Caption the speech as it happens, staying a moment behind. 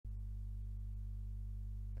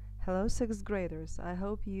Hello, sixth graders. I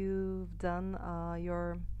hope you've done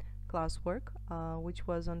your classwork, which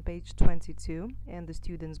was on page 22 in the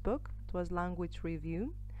student's book. It was language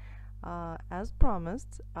review. As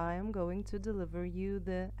promised, I am going to deliver you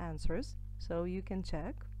the answers so you can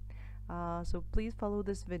check. So please follow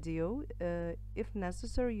this video. If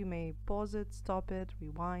necessary, you may pause it, stop it,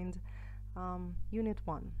 rewind. Unit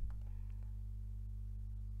 1.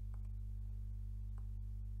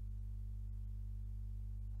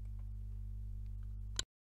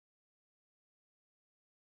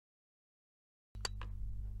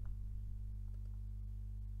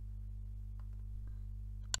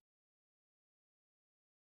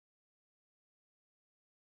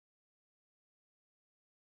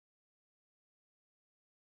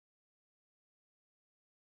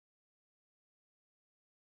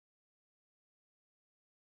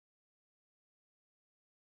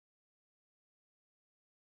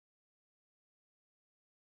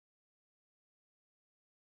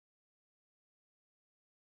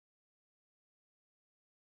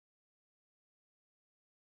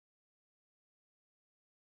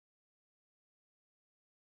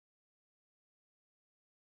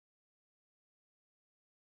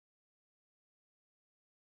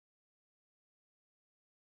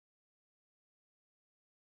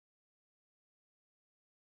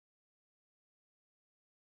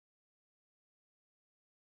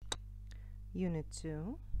 Unit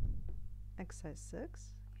 2, exercise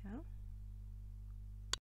 6, yeah.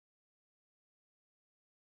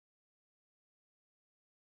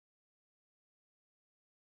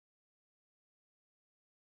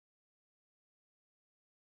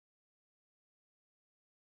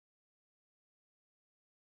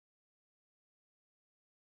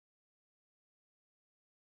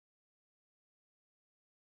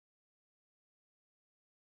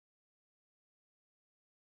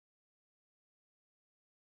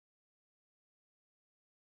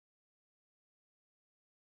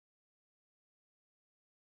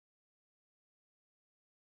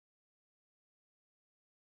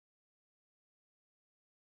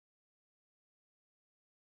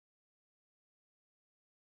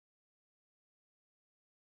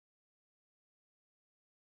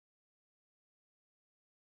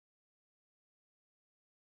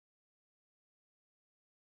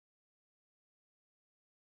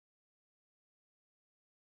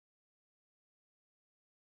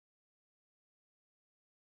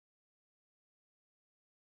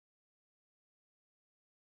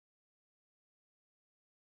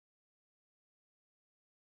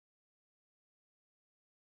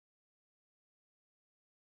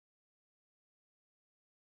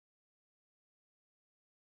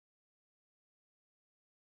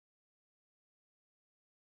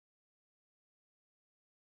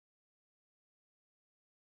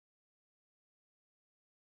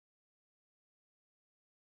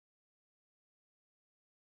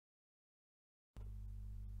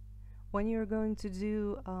 When you're going to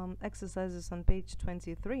do exercises on page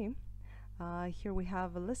 23, here we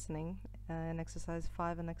have a listening in exercise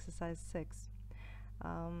 5 and exercise 6.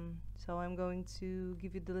 So I'm going to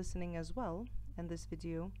give you the listening as well in this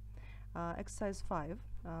video. Exercise 5,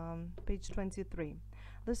 page 23.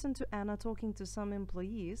 Listen to Anna talking to some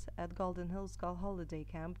employees at Golden Hills School Holiday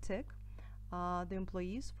Camp. Tick. The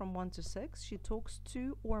employees from 1 to 6 she talks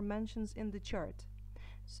to or mentions in the chart.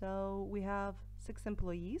 So we have 6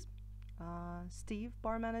 employees. Steve,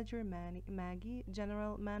 bar manager, Maggie,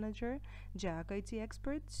 general manager, Jack, IT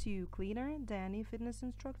expert, Sue, cleaner, Danny, fitness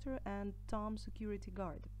instructor, and Tom, security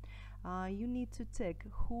guard. You need to tick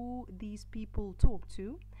who these people talk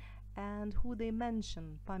to and who they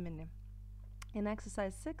mention. In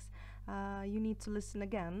exercise 6, you need to listen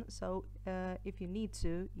again, so if you need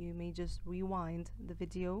to, you may just rewind the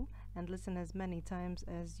video and listen as many times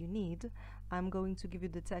as you need. I'm going to give you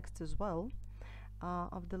the text as well.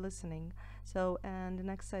 Of the listening. So, and in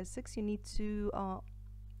exercise 6 you need to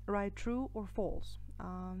write true or false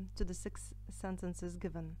to the 6 sentences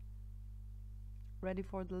given. Ready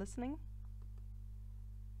for the listening?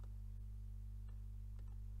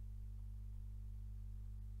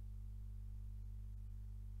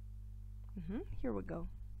 Here we go.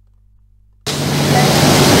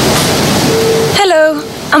 Hello,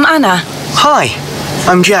 I'm Anna. Hi,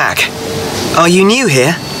 I'm Jack. Are you new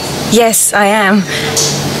here? Yes, I am.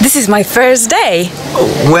 This is my first day.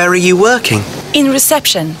 Where are you working? In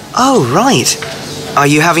reception. Oh, right. Are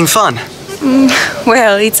you having fun?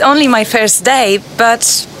 Well, it's only my first day, but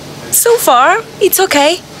so far, it's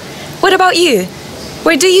okay. What about you?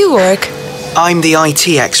 Where do you work? I'm the IT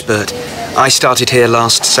expert. I started here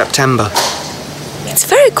last September. It's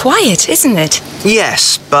very quiet, isn't it?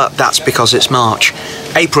 Yes, but that's because it's March.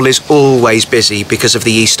 April is always busy because of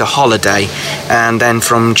the Easter holiday, and then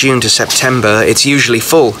from June to September it's usually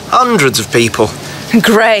full. Hundreds of people.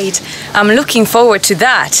 Great. I'm looking forward to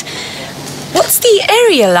that. What's the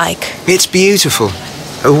area like? It's beautiful.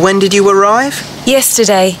 When did you arrive?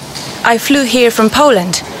 Yesterday. I flew here from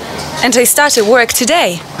Poland. And I started work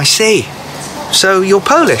today. I see. So you're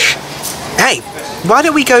Polish? Hey, why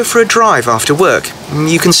don't we go for a drive after work?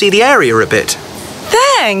 You can see the area a bit.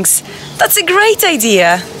 Thanks. That's a great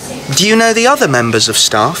idea. Do you know the other members of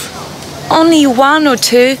staff? Only one or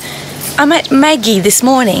two. I met Maggie this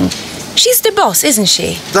morning. She's the boss, isn't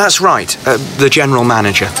she? That's right, the general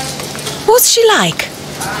manager. What's she like?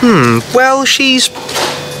 Well, she's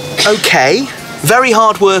okay. Very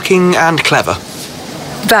hardworking and clever.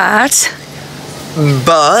 But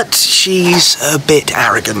she's a bit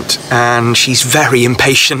arrogant, and she's very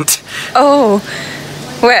impatient. Oh,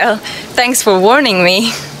 well, thanks for warning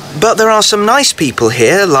me. But there are some nice people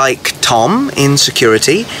here, like Tom in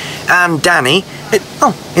security, and Danny.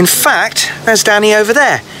 In fact, there's Danny over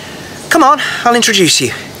there. Come on, I'll introduce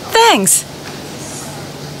you. Thanks.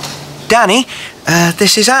 Danny,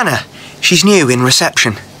 this is Anna. She's new in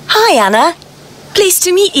reception. Hi, Anna. Pleased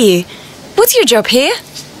to meet you. What's your job here?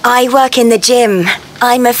 I work in the gym.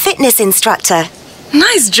 I'm a fitness instructor.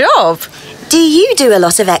 Nice job. Do you do a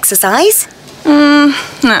lot of exercise?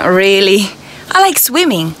 Not really. I like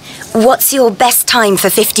swimming. What's your best time for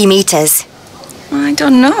 50 meters? I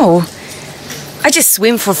don't know. I just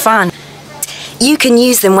swim for fun. You can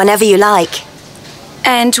use them whenever you like.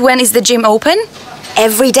 And when is the gym open?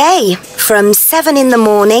 Every day, from 7 in the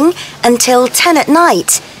morning until 10 at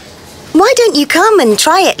night. Why don't you come and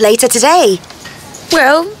try it later today?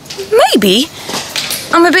 Well, maybe.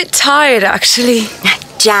 I'm a bit tired, actually.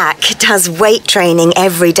 Jack does weight training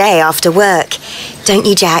every day after work. Don't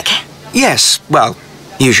you, Jack? Yes, well,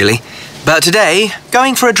 usually. But today,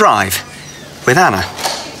 going for a drive. With Anna.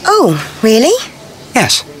 Oh, really?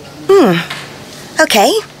 Yes.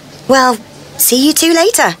 Okay. Well, see you two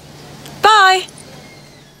later. Bye.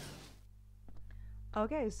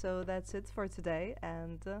 Okay, so that's it for today,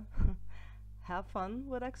 and have fun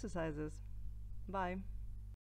with exercises. Bye.